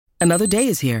Another day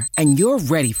is here, and you're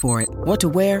ready for it. What to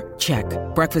wear? Check.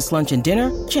 Breakfast, lunch, and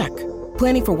dinner? Check.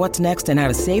 Planning for what's next and how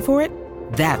to save for it?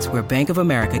 That's where Bank of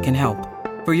America can help.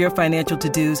 For your financial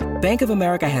to-dos, Bank of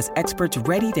America has experts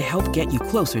ready to help get you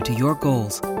closer to your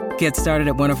goals. Get started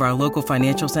at one of our local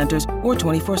financial centers or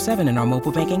 24/7 in our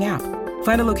mobile banking app.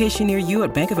 Find a location near you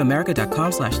at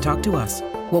bankofamerica.com/talktous.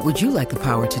 What would you like the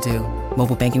power to do?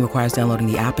 Mobile banking requires downloading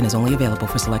the app and is only available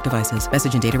for select devices.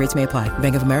 Message and data rates may apply.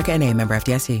 Bank of America N.A., member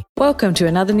FDIC. Welcome to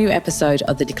another new episode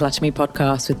of the Declutter Me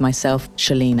podcast with myself,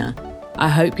 Shalina. I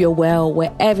hope you're well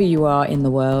wherever you are in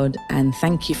the world, and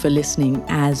thank you for listening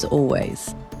as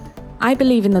always. I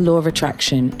believe in the law of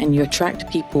attraction, and you attract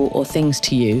people or things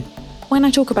to you. When I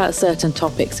talk about certain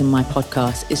topics in my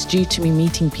podcast, it's due to me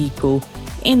meeting people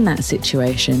in that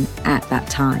situation at that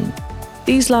time.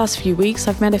 These last few weeks,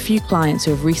 I've met a few clients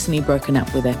who have recently broken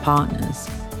up with their partners.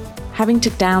 Having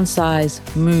to downsize,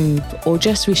 move, or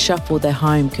just reshuffle their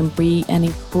home can be an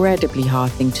incredibly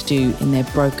hard thing to do in their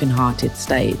broken-hearted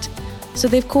state. So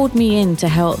they've called me in to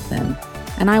help them.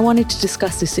 And I wanted to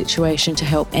discuss this situation to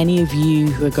help any of you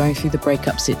who are going through the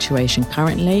breakup situation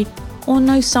currently, or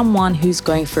know someone who's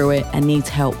going through it and needs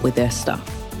help with their stuff.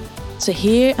 So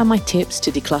here are my tips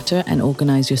to declutter and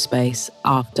organize your space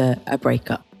after a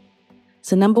breakup.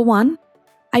 So number one,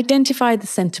 identify the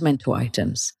sentimental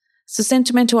items. So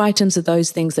sentimental items are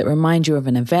those things that remind you of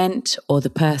an event or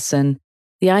the person.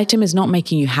 The item is not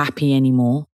making you happy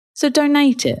anymore, so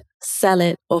donate it, sell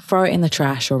it, or throw it in the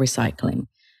trash or recycling.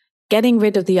 Getting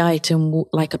rid of the item,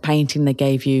 like a painting they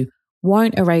gave you,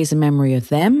 won't erase a memory of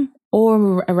them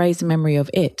or erase a memory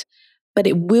of it, but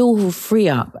it will free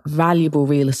up valuable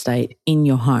real estate in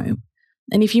your home.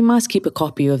 And if you must keep a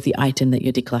copy of the item that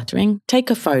you're decluttering, take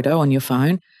a photo on your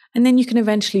phone, and then you can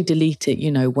eventually delete it,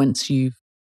 once you've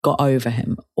got over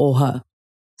him or her.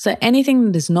 So anything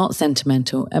that is not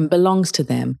sentimental and belongs to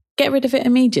them, get rid of it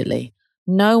immediately.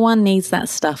 No one needs that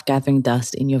stuff gathering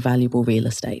dust in your valuable real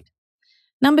estate.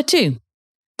 Number two,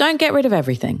 don't get rid of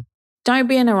everything. Don't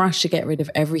be in a rush to get rid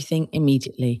of everything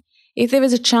immediately. If there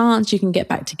is a chance you can get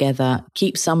back together,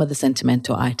 keep some of the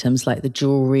sentimental items like the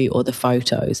jewelry or the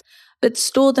photos, but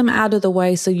store them out of the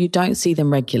way so you don't see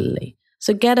them regularly.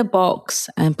 So get a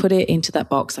box and put it into that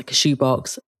box like a shoe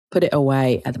box, put it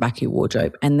away at the back of your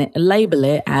wardrobe, and then label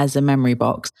it as a memory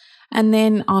box. And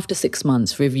then after 6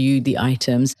 months, review the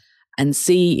items and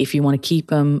see if you want to keep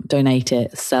them, donate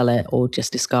it, sell it, or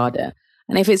just discard it.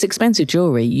 And if it's expensive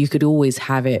jewelry, you could always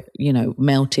have it,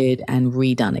 melted and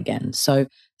redone again. So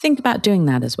think about doing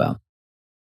that as well.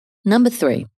 Number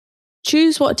three,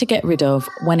 choose what to get rid of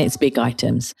when it's big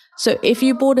items. So if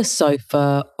you bought a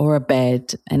sofa or a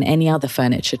bed and any other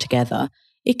furniture together,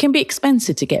 it can be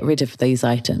expensive to get rid of these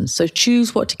items. So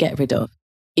choose what to get rid of.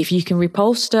 If you can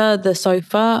reupholster the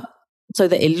sofa so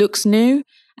that it looks new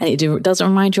and it doesn't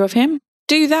remind you of him,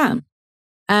 do that.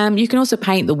 You can also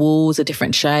paint the walls a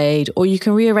different shade, or you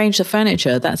can rearrange the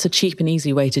furniture. That's a cheap and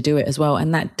easy way to do it as well.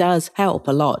 And that does help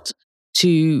a lot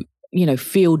to,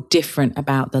 feel different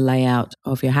about the layout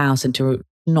of your house and to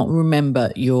not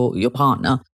remember your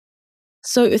partner.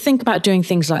 So think about doing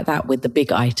things like that with the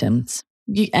big items.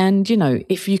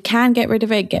 If you can get rid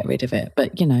of it, get rid of it.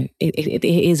 But, it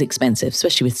is expensive,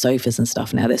 especially with sofas and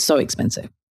stuff now. They're so expensive.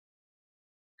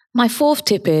 My fourth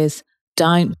tip is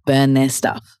don't burn their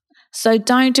stuff. So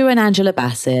don't do an Angela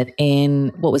Bassett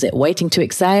in, Waiting to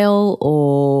Exhale,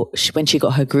 or when she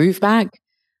got her groove back.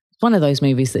 One of those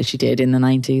movies that she did in the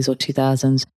 90s or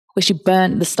 2000s, where she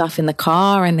burnt the stuff in the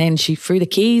car and then she threw the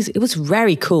keys. It was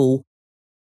very cool.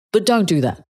 But don't do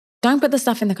that. Don't put the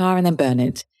stuff in the car and then burn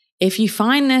it. If you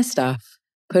find their stuff,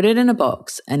 put it in a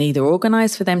box and either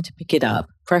organize for them to pick it up,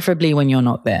 preferably when you're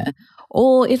not there,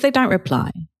 or if they don't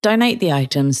reply, donate the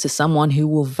items to someone who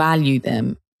will value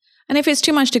them. And if it's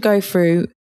too much to go through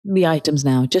the items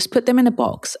now, just put them in a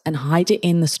box and hide it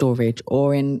in the storage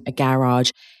or in a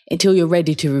garage until you're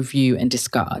ready to review and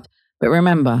discard. But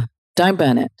remember, don't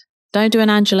burn it. Don't do an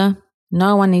Angela.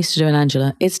 No one needs to do an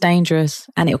Angela. It's dangerous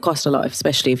and it'll cost a lot,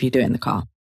 especially if you do it in the car.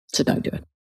 So don't do it.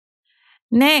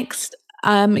 Next,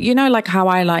 like how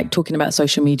I like talking about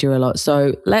social media a lot.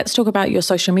 So let's talk about your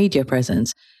social media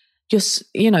presence. Just,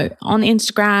 on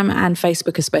Instagram and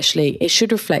Facebook especially, it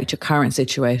should reflect your current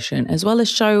situation as well as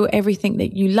show everything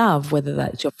that you love, whether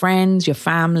that's your friends, your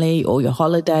family, or your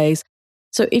holidays.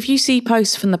 So if you see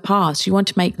posts from the past, you want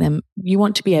to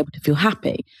be able to feel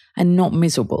happy and not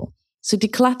miserable. So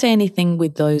declutter anything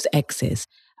with those X's.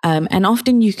 And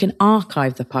often you can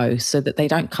archive the posts so that they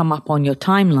don't come up on your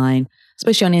timeline,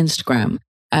 especially on Instagram.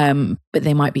 But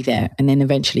they might be there and then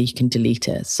eventually you can delete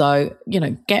it. So,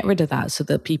 get rid of that so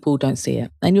that people don't see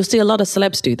it. And you'll see a lot of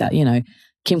celebs do that,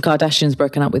 Kim Kardashian's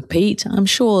broken up with Pete, I'm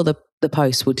sure the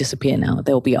post will disappear now.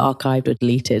 They'll be archived or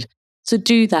deleted. So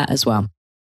do that as well.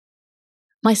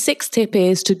 My 6th tip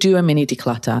is to do a mini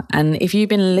declutter. And if you've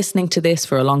been listening to this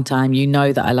for a long time, you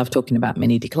know that I love talking about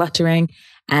mini decluttering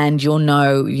and you'll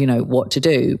know, what to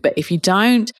do. But if you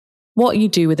don't, what you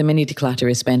do with a mini declutter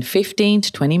is spend 15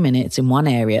 to 20 minutes in one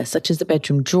area, such as the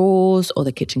bedroom drawers or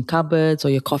the kitchen cupboards or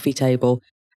your coffee table,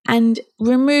 and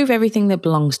remove everything that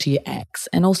belongs to your ex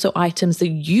and also items that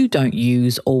you don't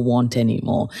use or want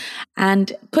anymore.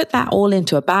 And put that all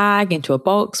into a bag, into a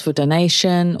box for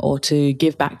donation or to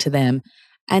give back to them.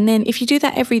 And then if you do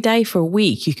that every day for a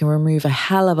week, you can remove a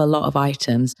hell of a lot of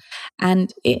items,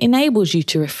 and it enables you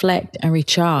to reflect and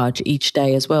recharge each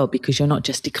day as well, because you're not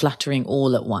just decluttering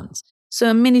all at once. So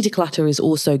a mini declutter is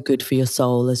also good for your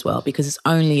soul as well, because it's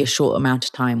only a short amount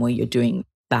of time where you're doing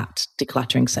that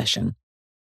decluttering session.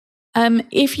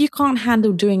 If you can't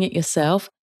handle doing it yourself,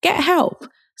 get help.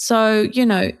 So,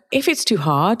 if it's too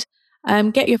hard,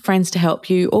 get your friends to help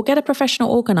you or get a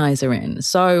professional organizer in.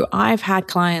 So I've had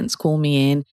clients call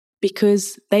me in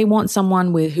because they want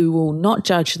someone who will not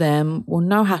judge them, will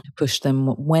know how to push them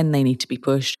when they need to be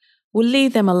pushed, will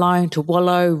leave them alone to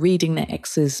wallow reading their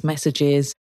ex's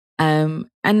messages. And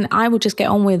I will just get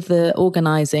on with the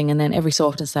organizing and then every so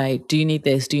often say, do you need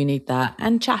this? Do you need that?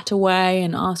 And chat away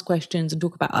and ask questions and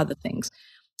talk about other things.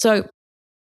 So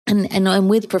And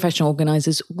with professional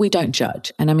organizers, we don't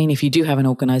judge. And I mean, if you do have an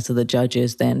organizer that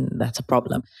judges, then that's a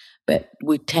problem. But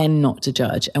we tend not to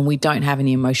judge, and we don't have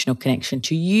any emotional connection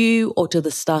to you or to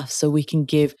the stuff. So we can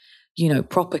give,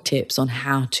 proper tips on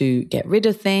how to get rid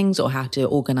of things or how to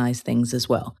organize things as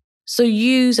well. So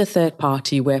use a third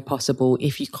party where possible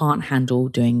if you can't handle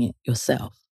doing it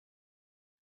yourself.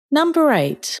 Number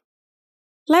 8.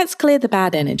 Let's clear the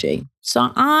bad energy.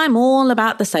 So I'm all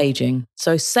about the saging.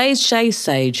 So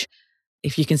sage,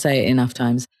 if you can say it enough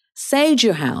times. Sage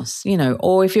your house,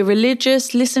 or if you're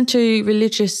religious, listen to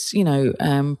religious,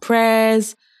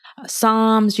 prayers,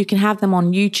 psalms. You can have them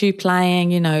on YouTube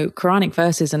playing, Quranic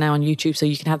verses are now on YouTube. So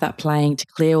you can have that playing to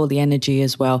clear all the energy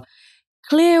as well.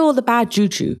 Clear all the bad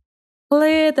juju.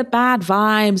 Clear the bad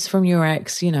vibes from your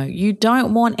ex. You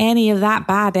don't want any of that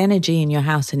bad energy in your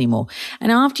house anymore.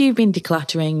 And after you've been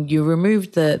decluttering, you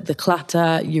remove the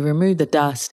clutter, you remove the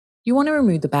dust. You want to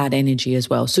remove the bad energy as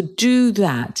well. So do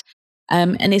that.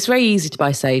 And it's very easy to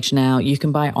buy sage now. You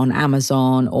can buy it on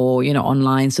Amazon or,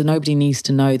 online. So nobody needs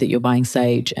to know that you're buying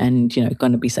sage and,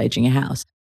 going to be saging your house.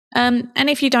 And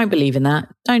if you don't believe in that,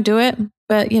 don't do it.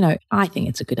 But, I think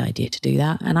it's a good idea to do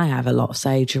that. And I have a lot of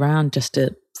sage around just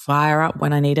to fire up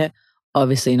when I need it.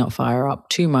 Obviously not fire up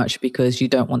too much because you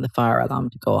don't want the fire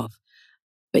alarm to go off.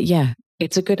 But yeah,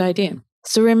 it's a good idea.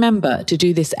 So remember to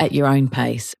do this at your own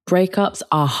pace. Breakups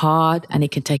are hard and it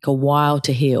can take a while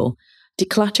to heal.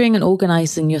 Decluttering and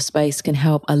organizing your space can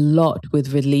help a lot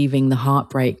with relieving the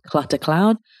heartbreak clutter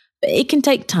cloud, but it can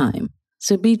take time.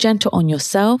 So be gentle on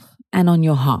yourself and on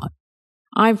your heart.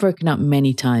 I've broken up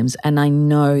many times and I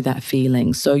know that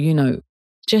feeling. So,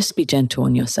 just be gentle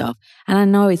on yourself. And I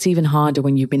know it's even harder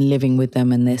when you've been living with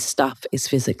them and their stuff is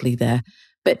physically there.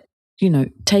 But,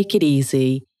 take it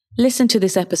easy. Listen to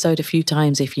this episode a few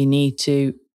times if you need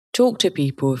to. Talk to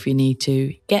people if you need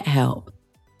to. Get help.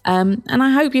 And I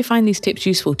hope you find these tips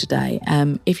useful today.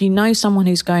 If you know someone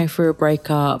who's going through a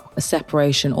breakup, a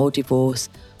separation or divorce,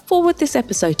 forward this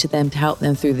episode to them to help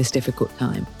them through this difficult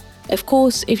time. Of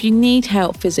course, if you need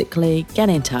help physically, get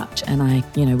in touch and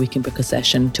we can book a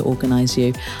session to organize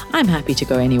you. I'm happy to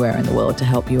go anywhere in the world to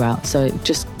help you out. So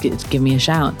just give me a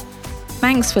shout.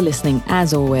 Thanks for listening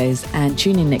as always, and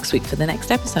tune in next week for the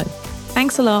next episode.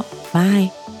 Thanks a lot.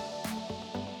 Bye.